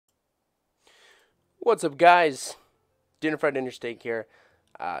What's up, guys? Dinnerfrieddinnersteak here.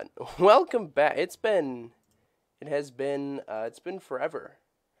 Welcome back. It's been forever,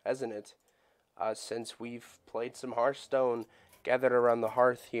 hasn't it? Since we've played some Hearthstone, gathered around the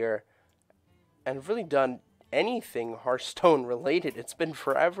hearth here, and have really done anything Hearthstone related. It's been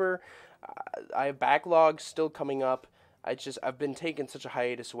forever. I have backlogs still coming up. I've been taking such a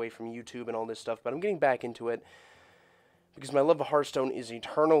hiatus away from YouTube and all this stuff, but I'm getting back into it because my love of Hearthstone is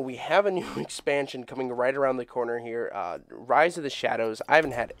eternal. We have a new expansion coming right around the corner here. Rise of the Shadows. I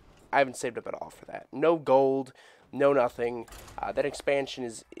haven't saved up at all for that. No gold, no nothing. That expansion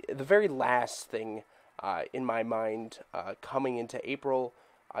is the very last thing in my mind coming into April.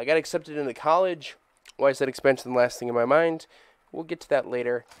 I got accepted into college. Why is that expansion the last thing in my mind? We'll get to that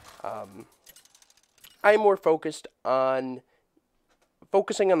later. I'm more focusing on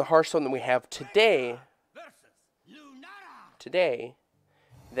the Hearthstone that we have today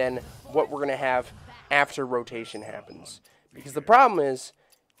than what we're going to have after rotation happens. Because the problem is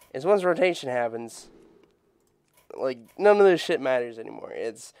once rotation happens, like, none of this shit matters anymore.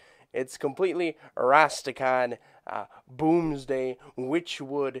 It's completely Rastakan, Boomsday,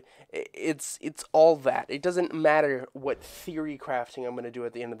 Witchwood. It's all that. It doesn't matter what theory crafting I'm going to do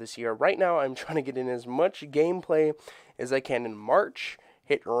at the end of this year. Right now, I'm trying to get in as much gameplay as I can in March.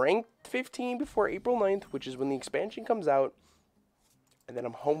 Hit rank 15 before April 9th, which is when the expansion comes out. And then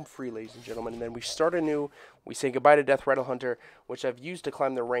I'm home free, ladies and gentlemen. And then we start anew. We say goodbye to Death Rattle Hunter, which I've used to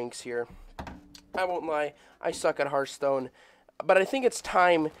climb the ranks here. I won't lie, I suck at Hearthstone. But I think it's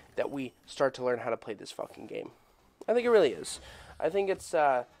time that we start to learn how to play this fucking game. I think it really is. I think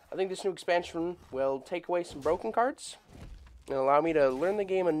this new expansion will take away some broken cards and allow me to learn the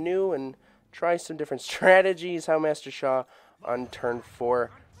game anew and try some different strategies. How Master Shaw on turn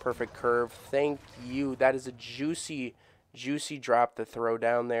 4, perfect curve. Thank you. That is a juicy drop to throw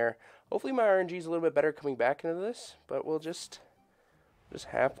down there. Hopefully my RNG is a little bit better coming back into this, but we'll just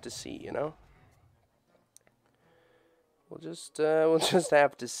have to see, you know. We'll just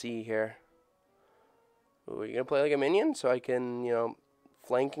have to see here. Ooh, are you gonna play like a minion so I can, you know,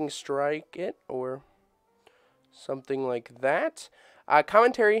 flanking strike it or something like that?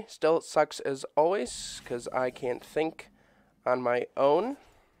 Commentary still sucks as always because I can't think on my own.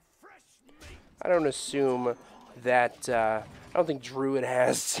 I don't assume that I don't think Druid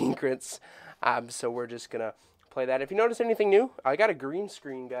has secrets, so we're just gonna play that. If you notice anything new, I got a green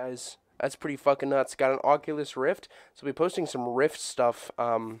screen, guys. That's pretty fucking nuts. Got an Oculus Rift, so I'll be posting some Rift stuff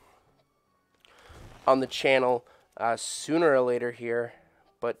on the channel sooner or later here.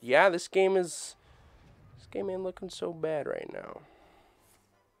 But yeah, this game ain't looking so bad right now.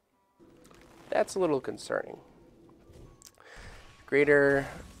 That's a little concerning. Greater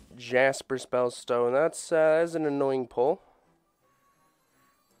Jasper Spellstone. That's an annoying pull.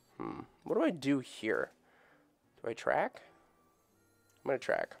 What do I do here? Do I track? I'm gonna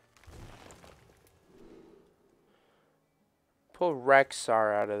track. Pull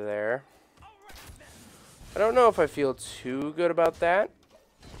Rexar out of there. I don't know if I feel too good about that.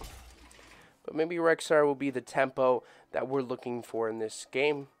 But maybe Rexar will be the tempo that we're looking for in this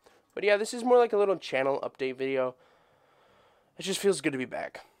game. But yeah, this is more like a little channel update video. It just feels good to be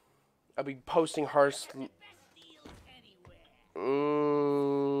back. I'll be posting Hearthstone.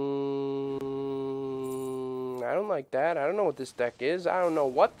 I don't like that. I don't know what this deck is. I don't know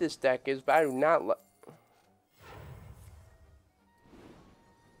what this deck is, but I do not like.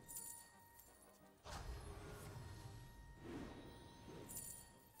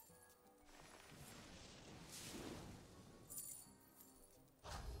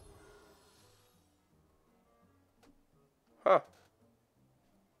 Huh.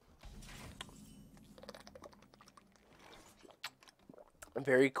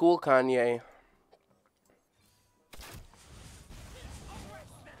 Very cool, Kanye.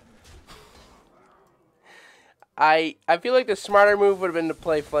 I feel like the smarter move would have been to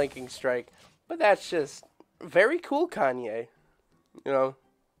play Flanking Strike. But that's just very cool, Kanye. You know.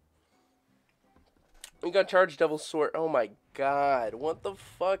 We got Charged Devil's Sword. Oh my god. What the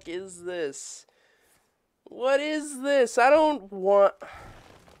fuck is this? What is this? I don't want...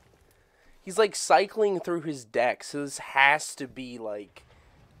 He's like cycling through his deck, so this has to be like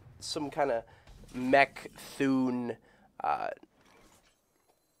some kind of mech-thune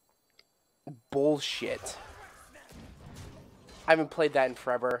bullshit. I haven't played that in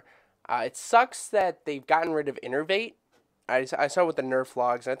forever. It sucks that they've gotten rid of Innervate. I saw it with the nerf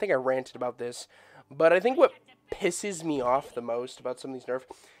logs, and I think I ranted about this. But I think what pisses me off the most about some of these nerfs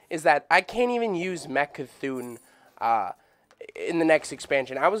is that I can't even use Mech-Thune in the next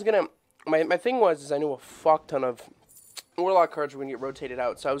expansion. I was gonna... My thing was I knew a fuck ton of Warlock cards are going to get rotated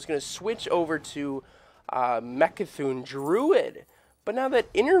out. So I was going to switch over to Mechathune Druid. But now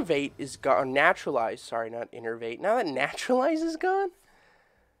that Innervate is gone, Naturalize, sorry, not Innervate. Now that Naturalize is gone?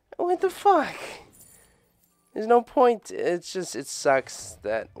 What the fuck? There's no point. It's just, it sucks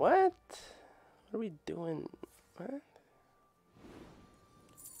that, what? What are we doing? What?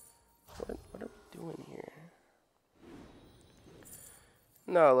 What are we doing here?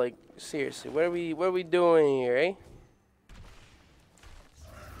 No, like, seriously, what are we doing here, eh?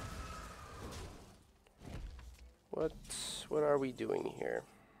 What are we doing here?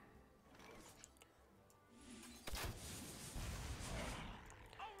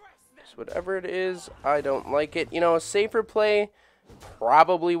 Just whatever it is, I don't like it. You know, a safer play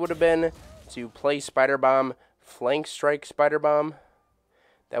probably would have been to play Spider Bomb, flank strike Spider Bomb.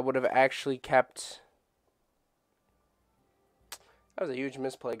 That would have actually kept... That was a huge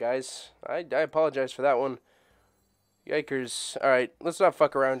misplay, guys. I apologize for that one. Yikers. Alright, let's not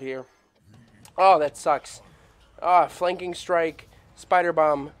fuck around here. Oh, that sucks. Ah, flanking strike, Spider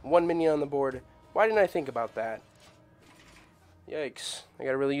Bomb, 1 minion on the board. Why didn't I think about that? Yikes. I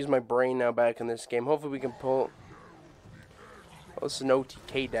gotta really use my brain now back in this game. Hopefully we can pull... Well, this is an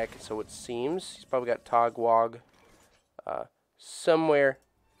OTK deck, so it seems. He's probably got Togwog somewhere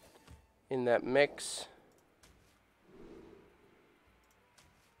in that mix.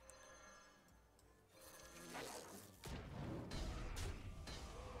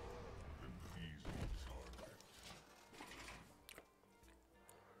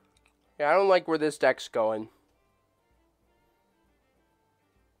 Yeah, I don't like where this deck's going.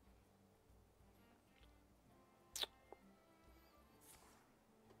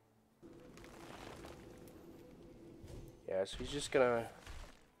 Yeah, so he's just gonna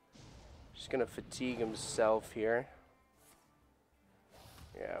fatigue himself here.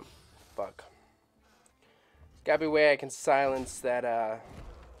 Yeah, fuck. There's gotta be a way I can silence that,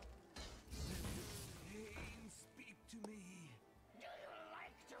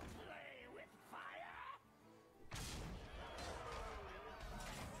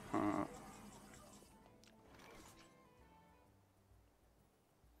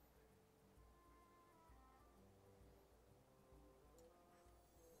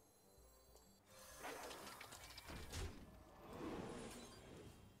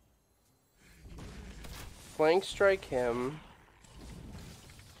 flank strike him.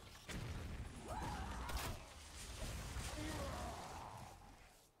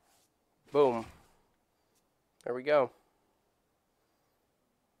 Boom. There we go.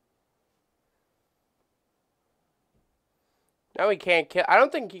 Now he can't kill. I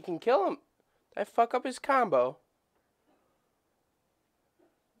don't think he can kill him. Did I fuck up his combo?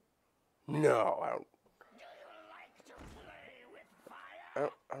 No, I don't.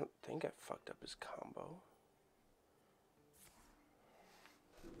 I don't think I fucked up his combo.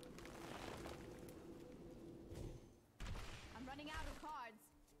 I'm running out of cards.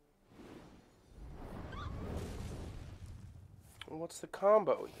 What's the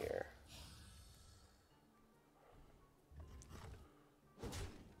combo here?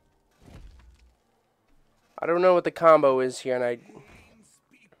 I don't know what the combo is here, and I...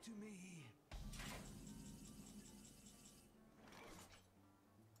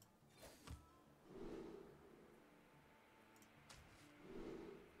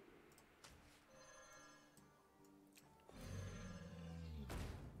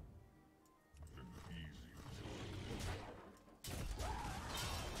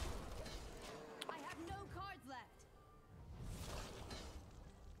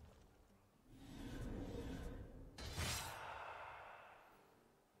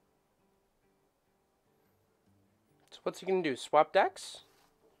 What's he gonna do? Swap decks?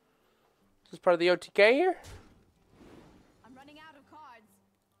 Is this part of the OTK here? I'm running out of cards.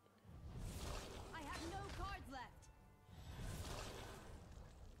 I have no cards left.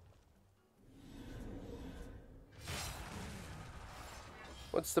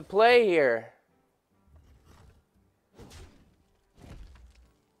 What's the play here?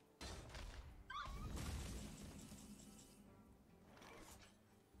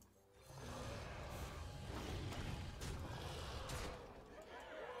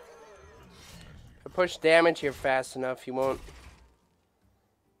 Push damage here fast enough, he won't.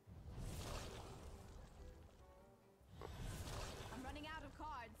 I'm running out of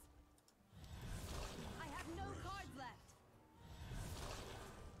cards. I have no cards left.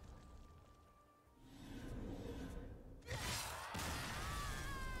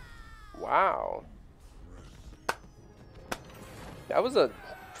 Wow. That was a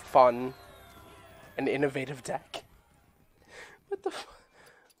fun and innovative deck. What the fuck?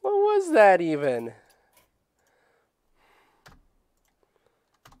 What was that even?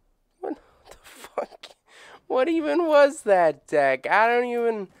 What even was that deck? I don't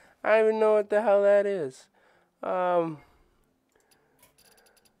even know what the hell that is. OTK?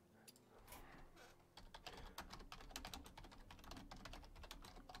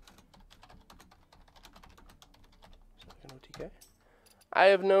 I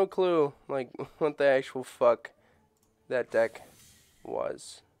have no clue, like, what the actual fuck that deck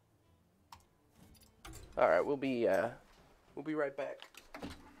was. Alright, we'll be right back.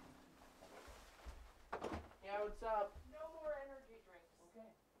 Yeah, what's up? No more energy drinks. Okay.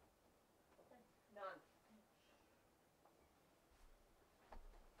 Okay. None.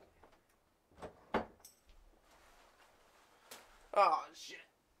 Oh, shit.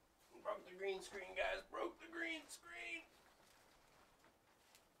 Broke the green screen, guys. Broke the green screen.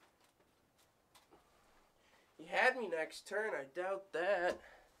 He had me next turn. I doubt that.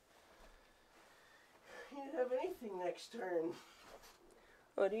 He didn't have anything next turn.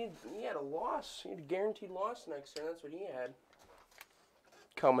 But he had a loss. He had a guaranteed loss next turn. That's what he had.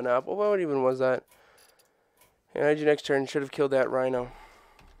 Coming up. Well, what even was that? Energy next turn. Should have killed that rhino.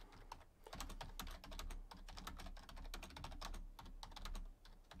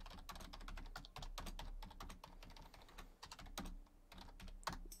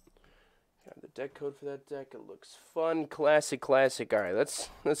 Got the deck code for that deck. It looks fun. Classic. Alright, let's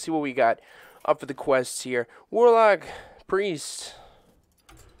see what we got up for the quests here. Warlock, Priest.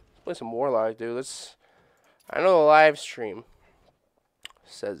 Let's play some Warlock, dude. I know the live stream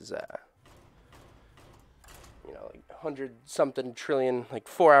says, you know, like 100-something trillion, like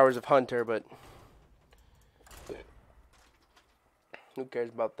 4 hours of Hunter, but who cares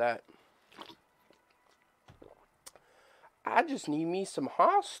about that? I just need me some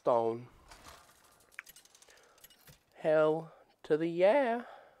Hearthstone. Hell to the yeah.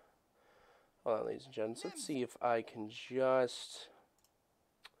 Hold on, ladies and gents. Let's see if I can just...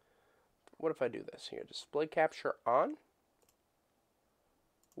 What if I do this here? Display capture on?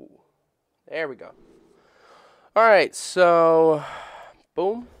 Ooh. There we go. Alright, so...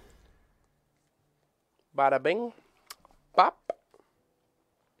 Boom. Bada bing. Bop.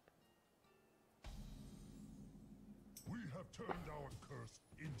 We have turned our curse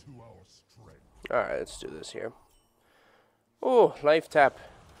into our strength. Alright, let's do this here. Oh, life tap.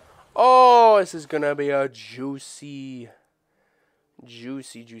 Oh, this is gonna be a juicy. Oh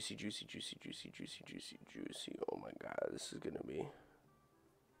my god, this is gonna be.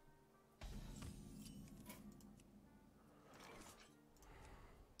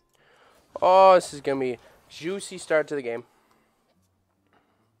 Oh, this is gonna be juicy start to the game.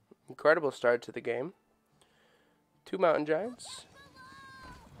 Incredible start to the game. 2 mountain giants.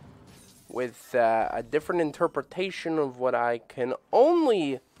 With a different interpretation of what I can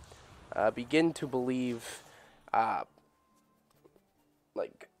only begin to believe.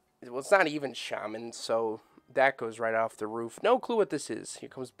 Like, well, it's not even shaman, so that goes right off the roof. No clue what this is. Here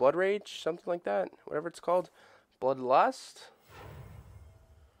comes Blood Rage, something like that. Whatever it's called. Bloodlust?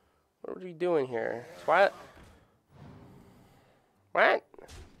 What are we doing here? Twilight? What?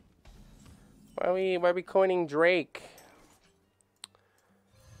 Why are we coining Drake?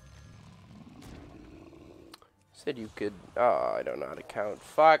 Said you could... Oh, I don't know how to count.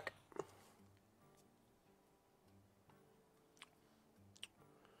 Fuck.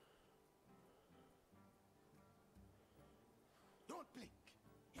 Don't blink.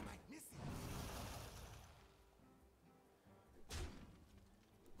 You might miss it.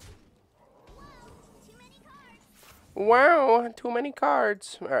 Too many cards. Wow, too many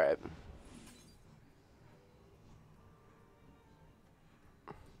cards. Alright.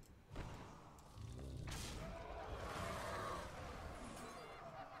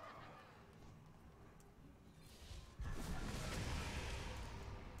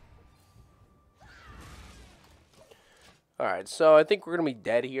 Alright, so I think we're going to be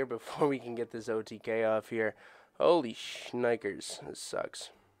dead here before we can get this OTK off here. Holy shnikers, this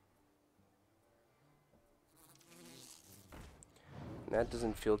sucks. And that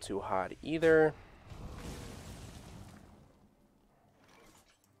doesn't feel too hot either.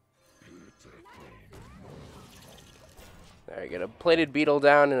 There, get a plated beetle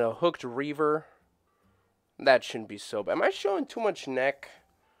down and a hooked reaver. That shouldn't be so bad. Am I showing too much neck?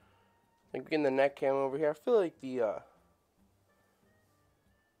 Like getting the neck cam over here. I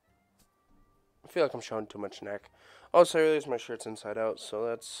feel like I'm showing too much neck. Also, I realize my shirt's inside out, so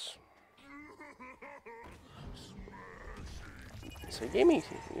that's... So he gave me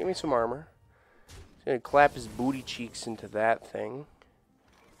some armor. He's gonna clap his booty cheeks into that thing.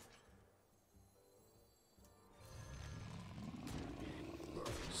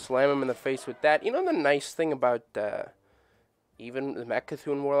 Slam him in the face with that. You know the nice thing about even the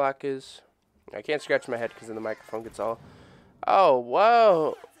Mecha'thun Warlock is I can't scratch my head because then the microphone gets all... Oh,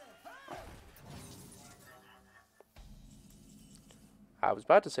 whoa! I was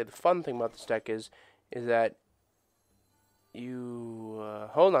about to say the fun thing about this deck is that you...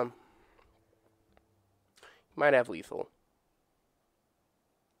 hold on. You might have lethal.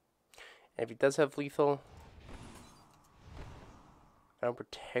 And if he does have lethal, I don't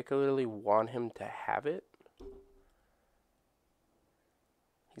particularly want him to have it.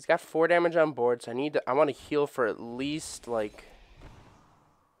 He's got 4 damage on board, so I want to heal for at least like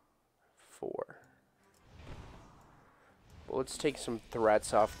 4. But let's take some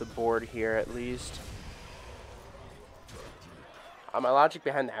threats off the board here at least. My logic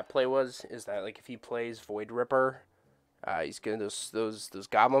behind that play is that like if he plays Void Ripper, he's gonna those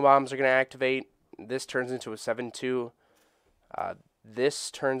Goblin Bombs are gonna activate. This turns into a 7/2. This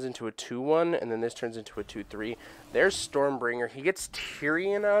turns into a 2/1, and then this turns into a 2/3. There's Stormbringer. He gets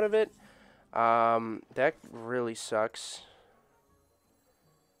Tyrion out of it. That really sucks.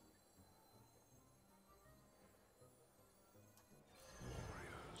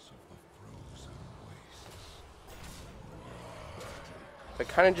 I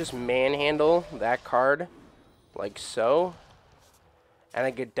kind of just manhandle that card, like so, and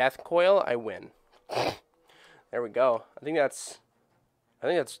I get Death Coil, I win. There we go. I think that's.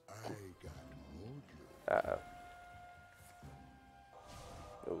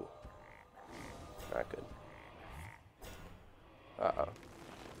 Ooh, not good. Uh-oh.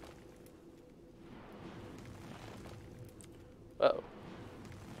 Uh-oh.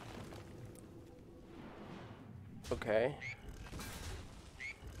 Okay.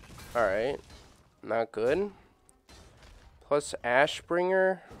 Alright. Not good. Plus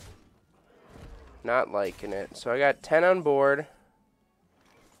Ashbringer. Not liking it. So I got 10 on board.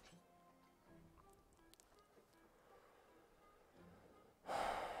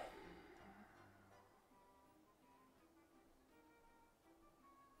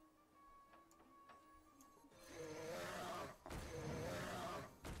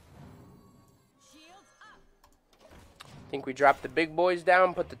 I think we drop the big boys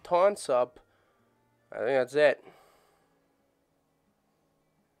down, put the taunts up. I think that's it.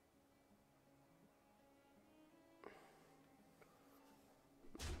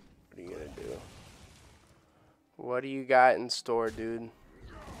 What are you gonna do? What do you got in store, dude?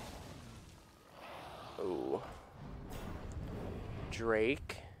 Ooh.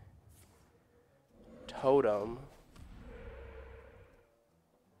 Drake. Totem.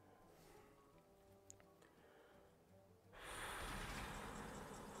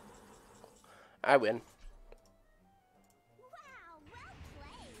 I win.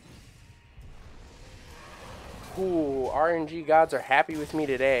 Ooh, RNG gods are happy with me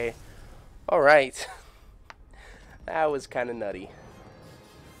today. Alright. That was kind of nutty.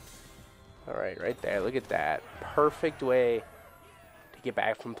 Alright, right there. Look at that. Perfect way to get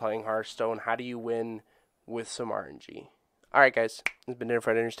back from playing Hearthstone. How do you win with some RNG? Alright, guys. This has been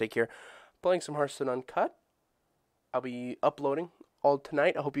Dinnerfrieddinnersteak here. Playing some Hearthstone Uncut. I'll be uploading all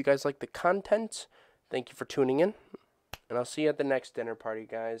tonight. I hope you guys like the content. Thank you for tuning in. And I'll see you at the next dinner party,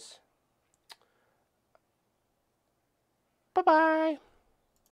 guys. Bye-bye.